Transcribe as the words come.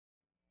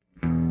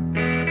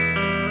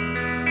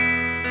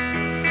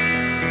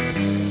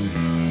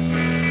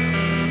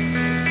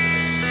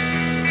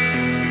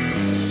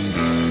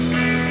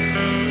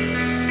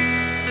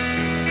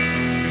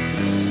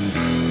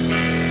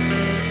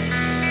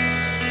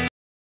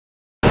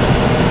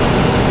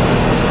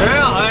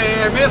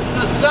missed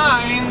the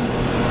sign.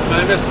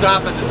 I missed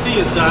stopping to see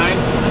a sign.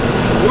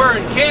 We're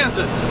in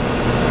Kansas,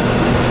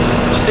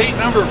 state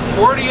number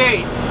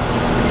 48. So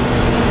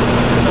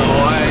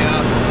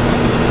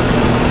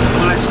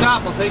when I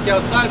stop, I'll take you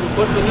outside and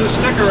put the new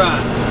sticker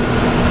on.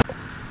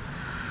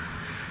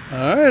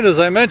 Alright, as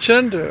I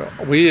mentioned,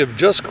 we have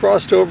just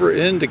crossed over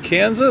into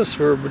Kansas.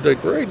 We're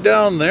like right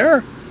down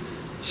there.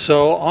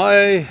 So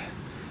I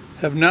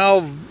have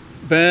now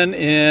been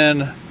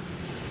in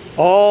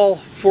all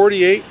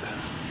 48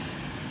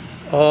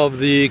 of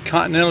the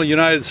continental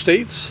United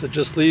States. It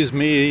just leaves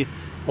me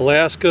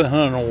Alaska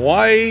and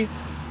Hawaii,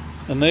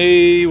 and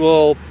they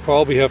will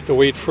probably have to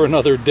wait for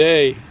another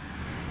day.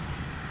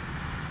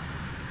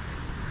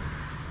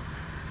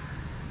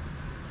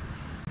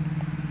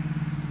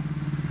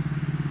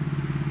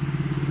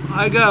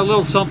 I got a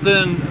little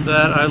something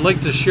that I'd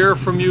like to share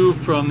from you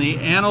from the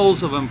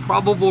Annals of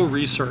Improbable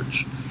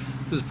Research.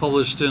 It was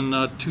published in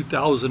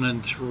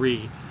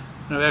 2003.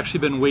 And I've actually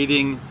been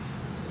waiting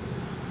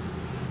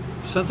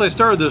since I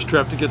started this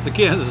trip to get to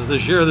Kansas to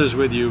share this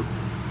with you.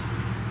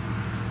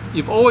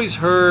 You've always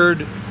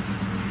heard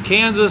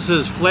Kansas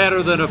is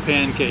flatter than a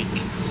pancake.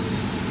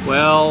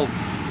 Well,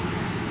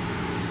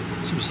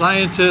 some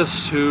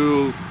scientists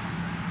who,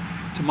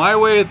 to my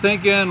way of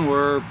thinking,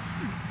 were a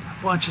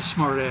bunch of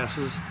smart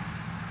asses,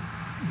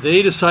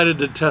 they decided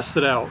to test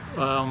it out.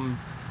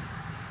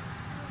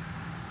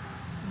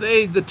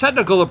 The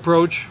technical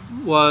approach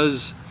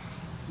was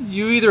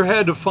you either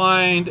had to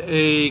find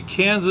a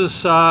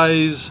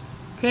Kansas-sized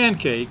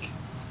pancake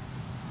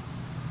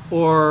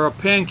or a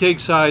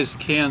pancake-sized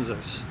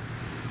Kansas.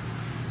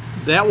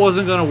 That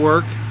wasn't going to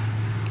work.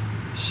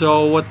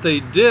 So what they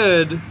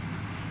did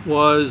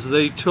was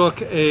they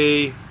took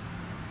a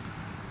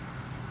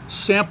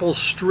sample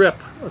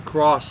strip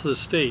across the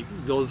state,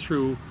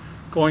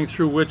 going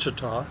through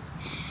Wichita,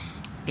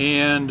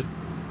 and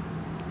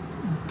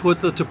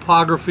put the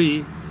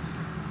topography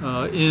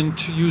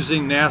into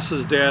using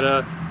NASA's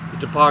data, the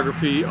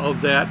topography of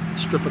that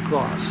strip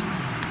across.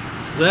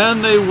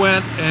 Then they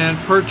went and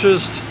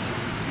purchased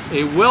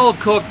a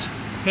well-cooked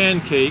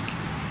pancake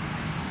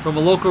from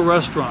a local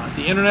restaurant,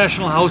 the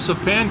International House of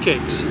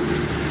Pancakes,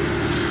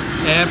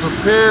 and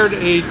prepared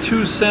a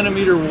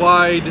 2-centimeter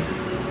wide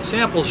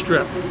sample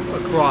strip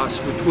across,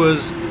 which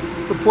was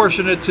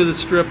proportionate to the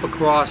strip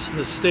across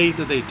the state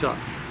that they took.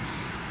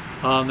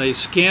 They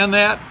scanned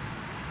that,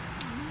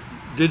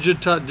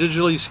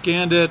 digitally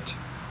scanned it.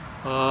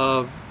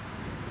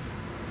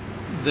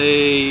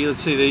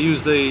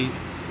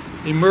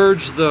 They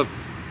merged the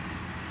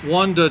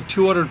 1 to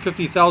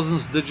 250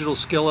 thousandths digital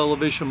scale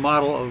elevation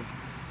model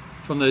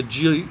from the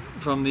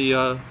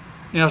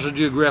National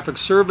Geographic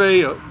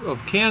Survey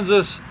of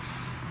Kansas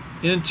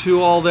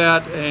into all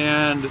that,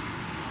 and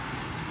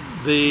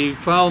they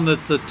found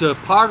that the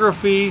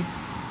topography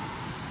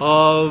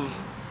of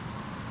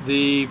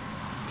the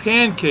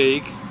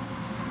pancake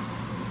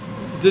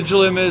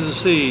digital image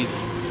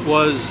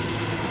was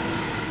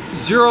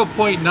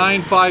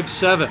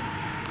 0.957,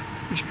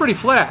 which is pretty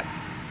flat.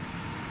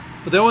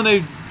 But then when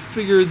they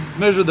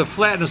measured the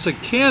flatness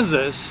of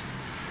Kansas,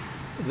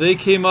 they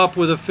came up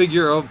with a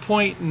figure of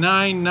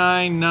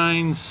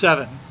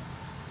 0.9997.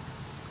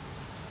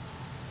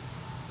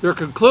 Their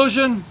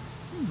conclusion,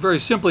 very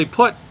simply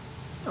put,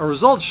 our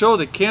results show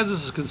that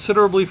Kansas is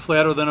considerably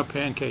flatter than a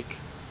pancake.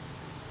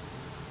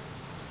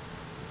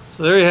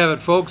 So there you have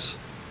it, folks.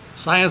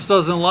 Science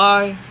doesn't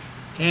lie.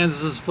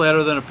 Kansas is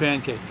flatter than a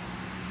pancake.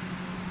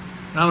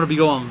 And I'm going to be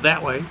going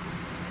that way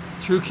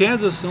through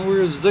Kansas, and we're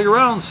going to dig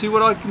around and see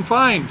what I can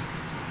find.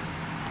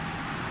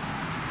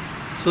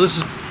 So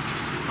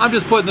I'm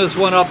just putting this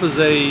one up as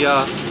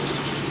a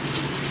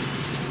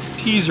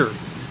teaser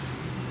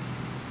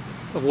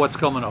of what's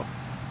coming up.